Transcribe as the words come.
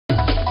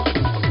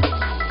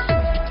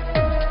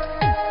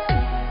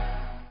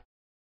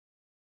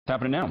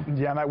happening now.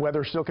 Yeah, and that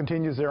weather still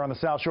continues there on the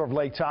south shore of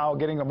Lake Tahoe,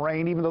 getting them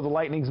rain, even though the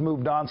lightning's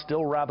moved on,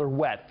 still rather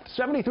wet.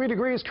 73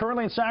 degrees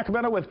currently in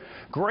Sacramento with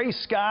gray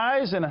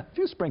skies and a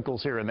few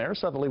sprinkles here and there.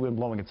 Southerly wind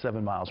blowing at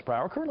 7 miles per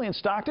hour. Currently in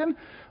Stockton,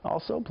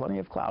 also plenty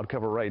of cloud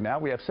cover right now.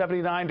 We have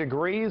 79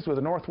 degrees with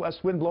a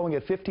northwest wind blowing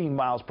at 15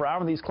 miles per hour.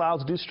 And these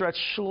clouds do stretch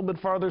a little bit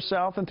farther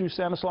south and through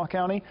Stanislaus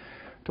County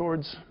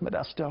towards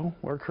Modesto,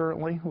 where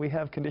currently we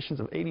have conditions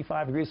of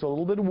 85 degrees, so a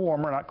little bit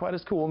warmer, not quite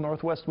as cool.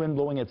 Northwest wind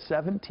blowing at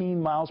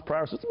 17 miles per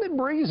hour, so it's a bit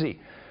breezy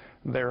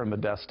there in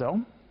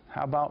Modesto.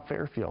 How about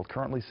Fairfield?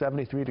 Currently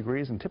 73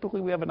 degrees, and typically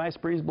we have a nice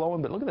breeze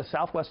blowing, but look at the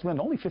southwest wind,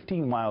 only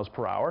 15 miles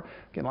per hour.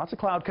 Again, lots of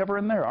cloud cover,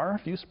 and there are a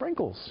few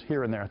sprinkles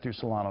here and there through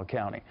Solano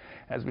County.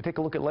 As we take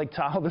a look at Lake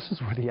Tahoe, this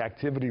is where the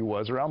activity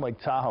was. Around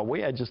Lake Tahoe,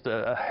 we had just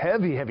a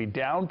heavy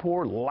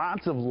downpour,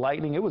 lots of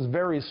lightning. It was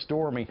very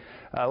stormy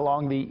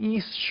along the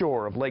east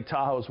shore of Lake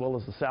Tahoe as well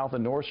as the south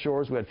and north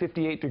shores. We had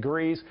 58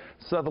 degrees,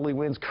 southerly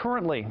winds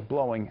currently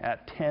blowing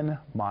at 10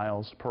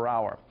 miles per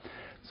hour.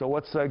 So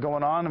what's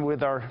going on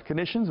with our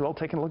conditions? Well,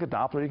 taking a look at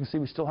Doppler, you can see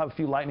we still have a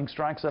few lightning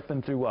strikes up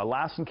and through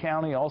Lassen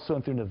County, also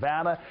in through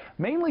Nevada.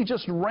 Mainly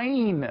just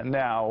rain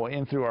now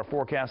in through our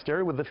forecast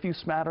area with a few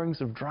smatterings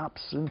of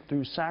drops in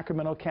through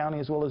Sacramento County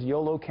as well as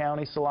Yolo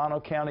County, Solano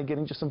County,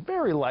 getting just some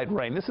very light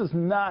rain. This is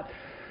not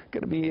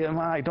going to be,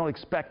 I don't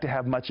expect to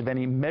have much of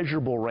any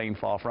measurable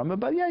rainfall from it,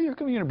 but yeah, you're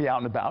going to be out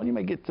and about. You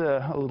may get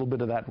a little bit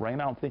of that rain.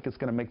 I don't think it's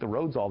going to make the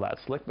roads all that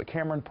slick, but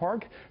Cameron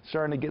Park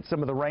starting to get some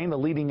of the rain, the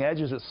leading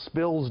edge as it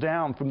spills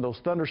down from those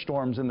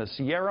thunderstorms in the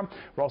Sierra.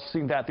 We're also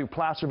seeing that through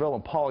Placerville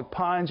and Pollock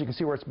Pines. You can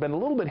see where it's been a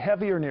little bit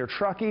heavier near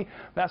Truckee.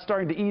 That's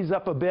starting to ease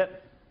up a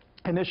bit.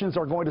 Conditions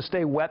are going to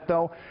stay wet,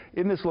 though,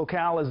 in this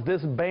locale as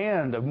this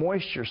band of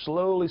moisture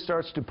slowly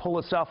starts to pull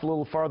itself a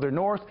little farther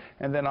north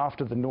and then off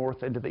to the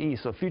north and to the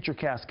east. So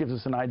Futurecast gives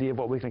us an idea of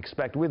what we can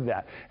expect with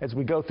that. As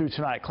we go through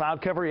tonight,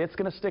 cloud cover, it's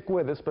going to stick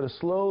with us, but it's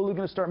slowly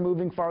going to start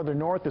moving farther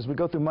north. As we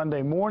go through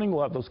Monday morning,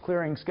 we'll have those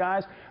clearing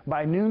skies.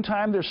 By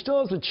noontime, there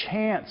still is a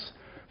chance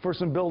for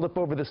some buildup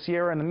over the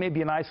Sierra and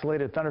maybe an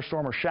isolated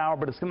thunderstorm or shower,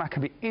 but it's not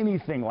going to be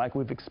anything like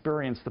we've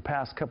experienced the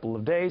past couple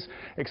of days.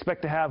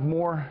 Expect to have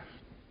more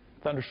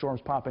thunderstorms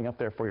popping up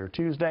there for your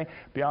Tuesday.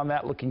 Beyond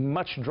that, looking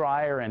much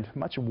drier and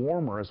much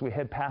warmer as we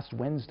head past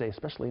Wednesday,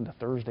 especially into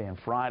Thursday and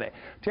Friday.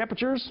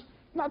 Temperatures,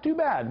 not too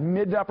bad.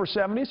 Mid to upper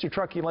 70s through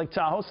Truckee and Lake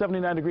Tahoe,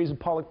 79 degrees in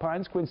Pollock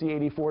Pines, Quincy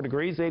 84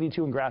 degrees,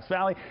 82 in Grass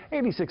Valley,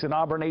 86 in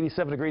Auburn,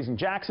 87 degrees in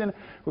Jackson,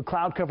 with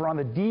cloud cover on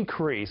the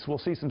decrease. We'll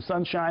see some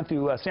sunshine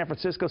through San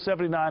Francisco,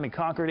 79 in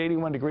Concord,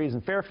 81 degrees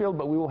in Fairfield,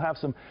 but we will have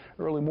some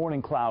early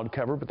morning cloud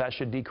cover, but that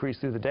should decrease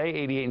through the day.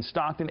 88 in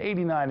Stockton,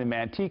 89 in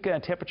Manteca,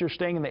 and temperature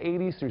staying in the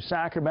 80s through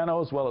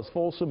Sacramento as well as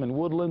Folsom and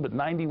Woodland, but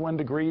 91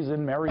 degrees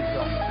in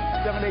Marysville.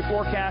 7-day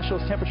forecast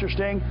shows temperature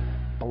staying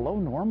below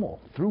normal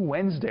through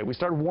Wednesday. We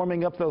started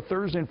warming up, though,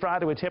 Thursday and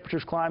Friday with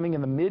temperatures climbing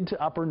in the mid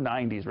to upper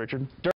 90s. Richard?